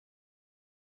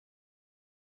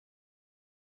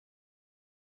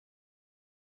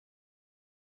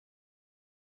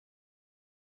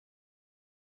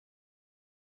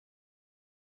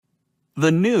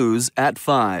The news at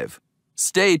 5.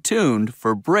 Stay tuned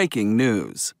for breaking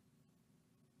news.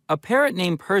 A parrot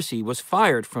named Percy was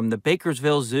fired from the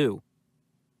Bakersville Zoo.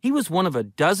 He was one of a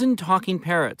dozen talking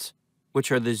parrots,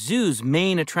 which are the zoo's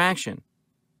main attraction.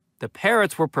 The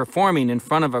parrots were performing in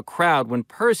front of a crowd when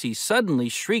Percy suddenly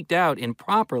shrieked out in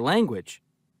proper language.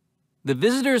 The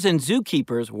visitors and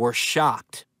zookeepers were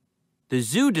shocked. The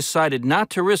zoo decided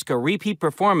not to risk a repeat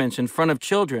performance in front of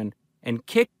children and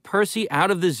kicked Percy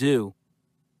out of the zoo.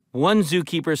 One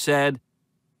zookeeper said,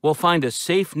 "We'll find a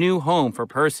safe new home for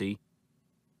Percy."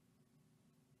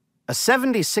 A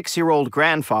 76-year-old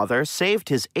grandfather saved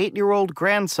his 8-year-old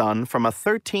grandson from a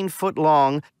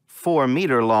 13-foot-long,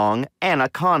 4-meter-long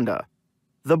anaconda.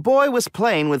 The boy was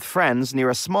playing with friends near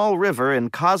a small river in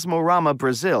Cosmorama,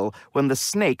 Brazil, when the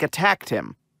snake attacked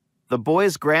him. The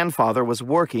boy's grandfather was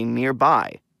working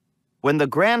nearby. When the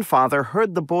grandfather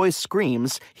heard the boy's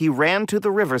screams, he ran to the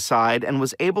riverside and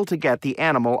was able to get the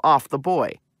animal off the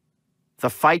boy. The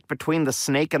fight between the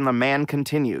snake and the man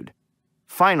continued.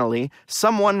 Finally,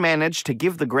 someone managed to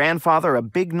give the grandfather a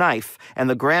big knife, and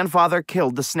the grandfather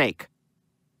killed the snake.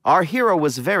 Our hero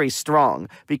was very strong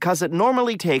because it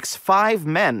normally takes 5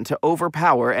 men to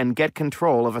overpower and get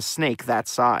control of a snake that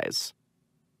size.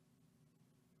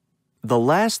 The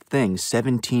last thing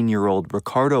 17-year-old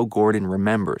Ricardo Gordon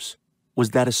remembers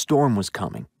was that a storm was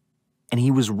coming, and he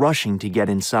was rushing to get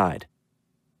inside.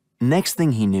 Next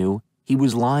thing he knew, he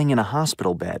was lying in a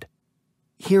hospital bed.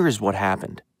 Here is what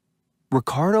happened.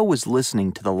 Ricardo was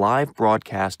listening to the live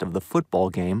broadcast of the football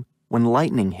game when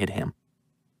lightning hit him.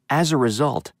 As a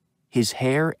result, his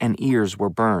hair and ears were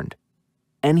burned,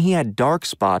 and he had dark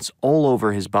spots all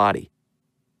over his body.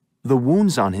 The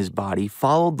wounds on his body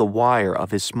followed the wire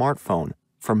of his smartphone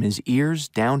from his ears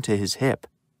down to his hip,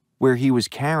 where he was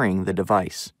carrying the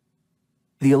device.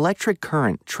 The electric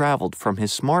current traveled from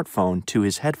his smartphone to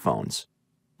his headphones.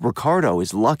 Ricardo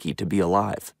is lucky to be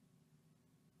alive.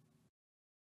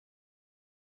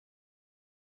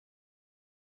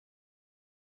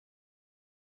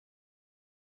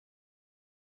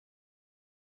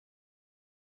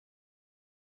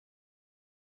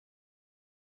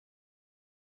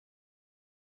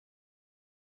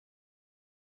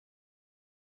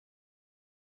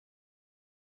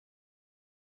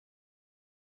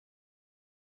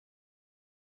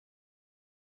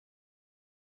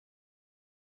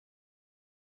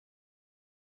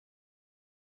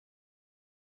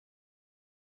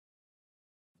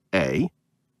 A.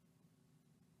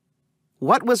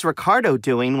 What was Ricardo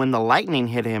doing when the lightning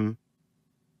hit him?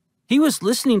 He was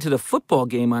listening to the football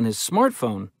game on his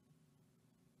smartphone.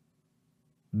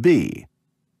 B.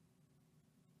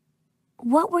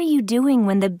 What were you doing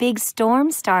when the big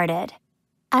storm started?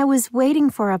 I was waiting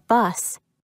for a bus.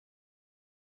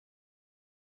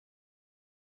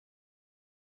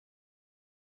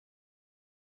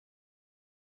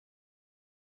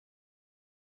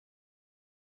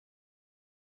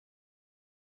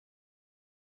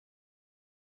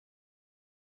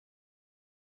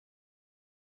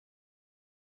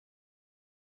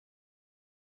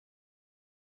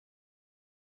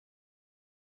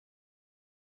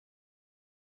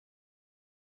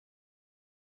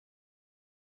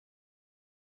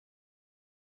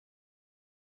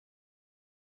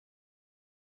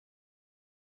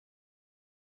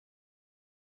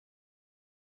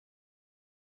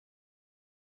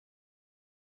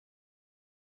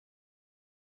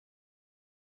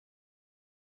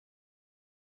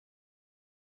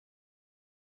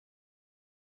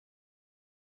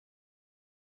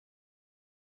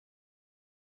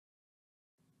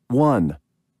 One.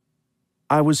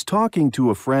 I was talking to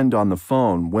a friend on the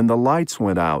phone when the lights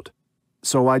went out,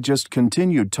 so I just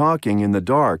continued talking in the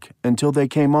dark until they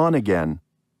came on again.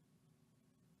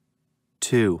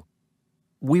 2.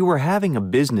 We were having a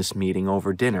business meeting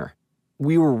over dinner.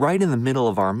 We were right in the middle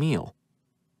of our meal.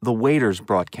 The waiters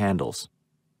brought candles.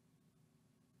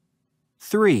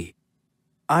 3.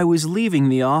 I was leaving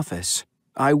the office.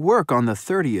 I work on the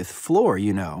 30th floor,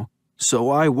 you know,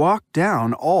 so I walked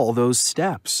down all those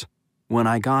steps. When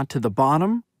I got to the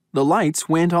bottom, the lights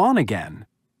went on again.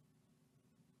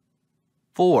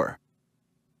 4.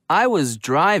 I was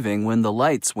driving when the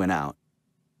lights went out.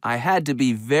 I had to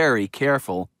be very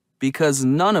careful because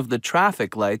none of the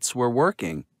traffic lights were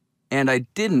working, and I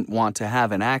didn't want to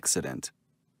have an accident.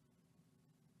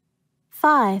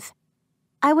 5.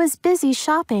 I was busy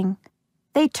shopping.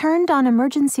 They turned on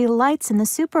emergency lights in the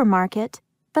supermarket,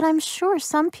 but I'm sure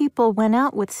some people went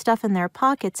out with stuff in their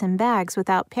pockets and bags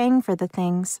without paying for the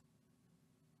things.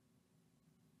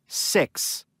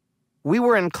 6. We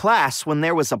were in class when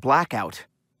there was a blackout.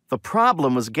 The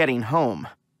problem was getting home.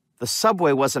 The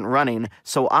subway wasn't running,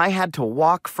 so I had to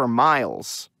walk for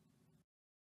miles.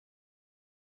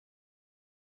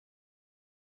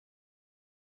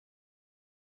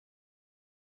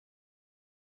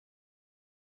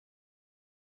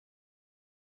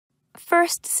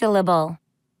 First syllable.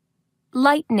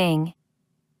 Lightning.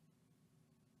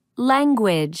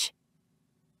 Language.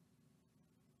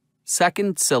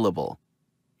 Second syllable.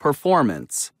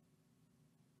 Performance.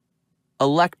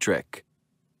 Electric.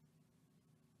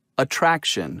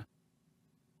 Attraction.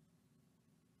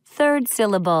 Third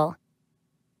syllable.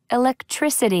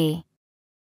 Electricity.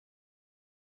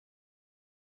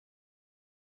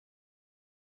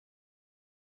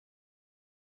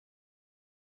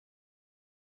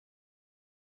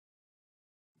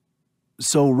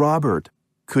 So, Robert,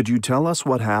 could you tell us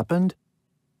what happened?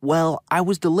 Well, I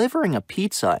was delivering a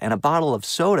pizza and a bottle of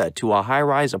soda to a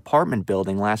high-rise apartment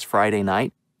building last Friday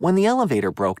night when the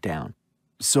elevator broke down.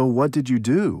 So what did you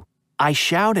do? I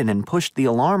shouted and pushed the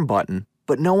alarm button,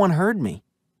 but no one heard me.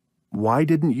 Why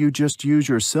didn't you just use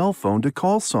your cell phone to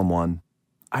call someone?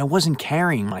 I wasn't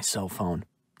carrying my cell phone.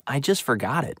 I just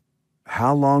forgot it.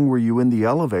 How long were you in the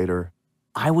elevator?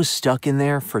 I was stuck in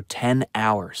there for 10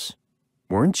 hours.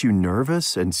 Weren't you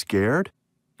nervous and scared?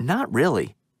 Not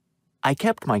really. I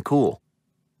kept my cool.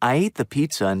 I ate the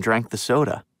pizza and drank the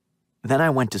soda. Then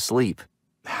I went to sleep.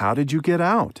 How did you get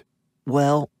out?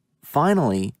 Well,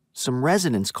 finally, some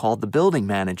residents called the building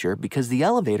manager because the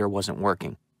elevator wasn't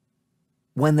working.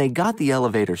 When they got the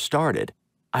elevator started,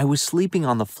 I was sleeping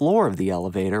on the floor of the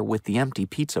elevator with the empty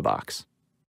pizza box.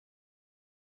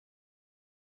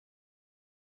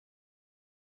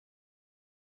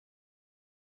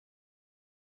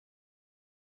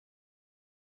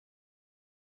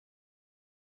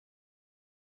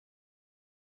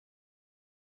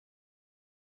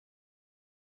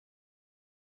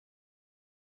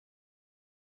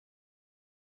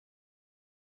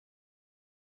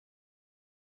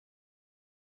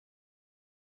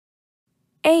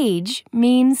 Age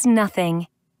means nothing.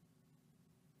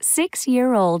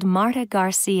 6-year-old Marta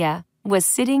Garcia was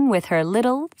sitting with her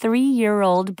little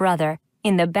 3-year-old brother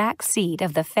in the back seat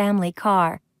of the family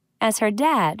car as her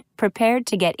dad prepared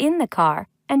to get in the car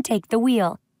and take the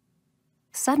wheel.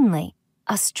 Suddenly,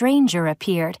 a stranger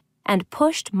appeared and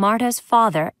pushed Marta's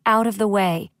father out of the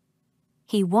way.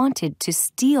 He wanted to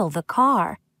steal the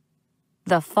car.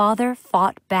 The father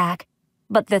fought back,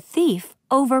 but the thief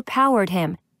overpowered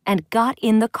him and got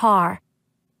in the car.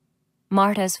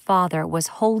 Marta's father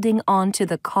was holding on to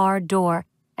the car door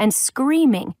and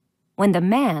screaming when the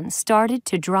man started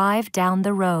to drive down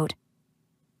the road.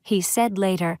 He said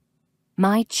later,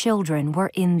 "My children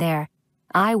were in there.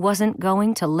 I wasn't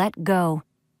going to let go."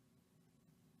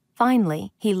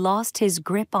 Finally, he lost his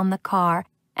grip on the car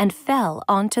and fell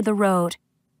onto the road.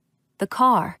 The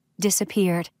car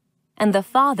disappeared, and the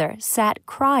father sat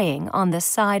crying on the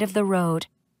side of the road.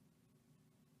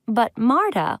 But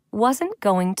Marta wasn't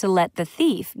going to let the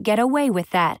thief get away with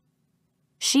that.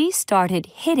 She started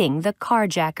hitting the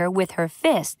carjacker with her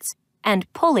fists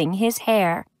and pulling his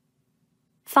hair.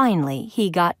 Finally, he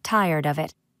got tired of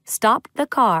it, stopped the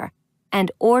car,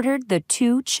 and ordered the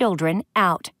 2 children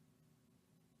out.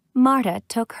 Marta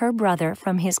took her brother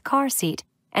from his car seat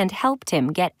and helped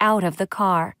him get out of the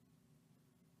car.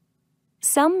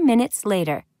 Some minutes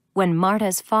later, when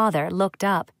Marta's father looked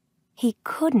up, he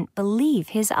couldn't believe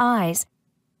his eyes.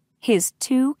 His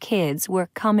 2 kids were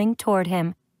coming toward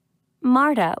him.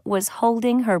 Marta was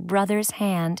holding her brother's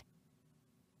hand.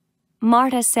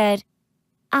 Marta said,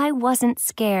 "I wasn't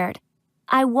scared.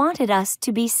 I wanted us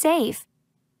to be safe.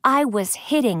 I was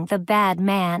hitting the bad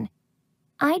man.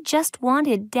 I just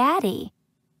wanted Daddy."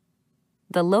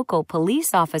 The local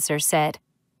police officer said,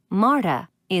 "Marta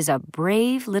is a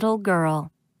brave little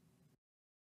girl."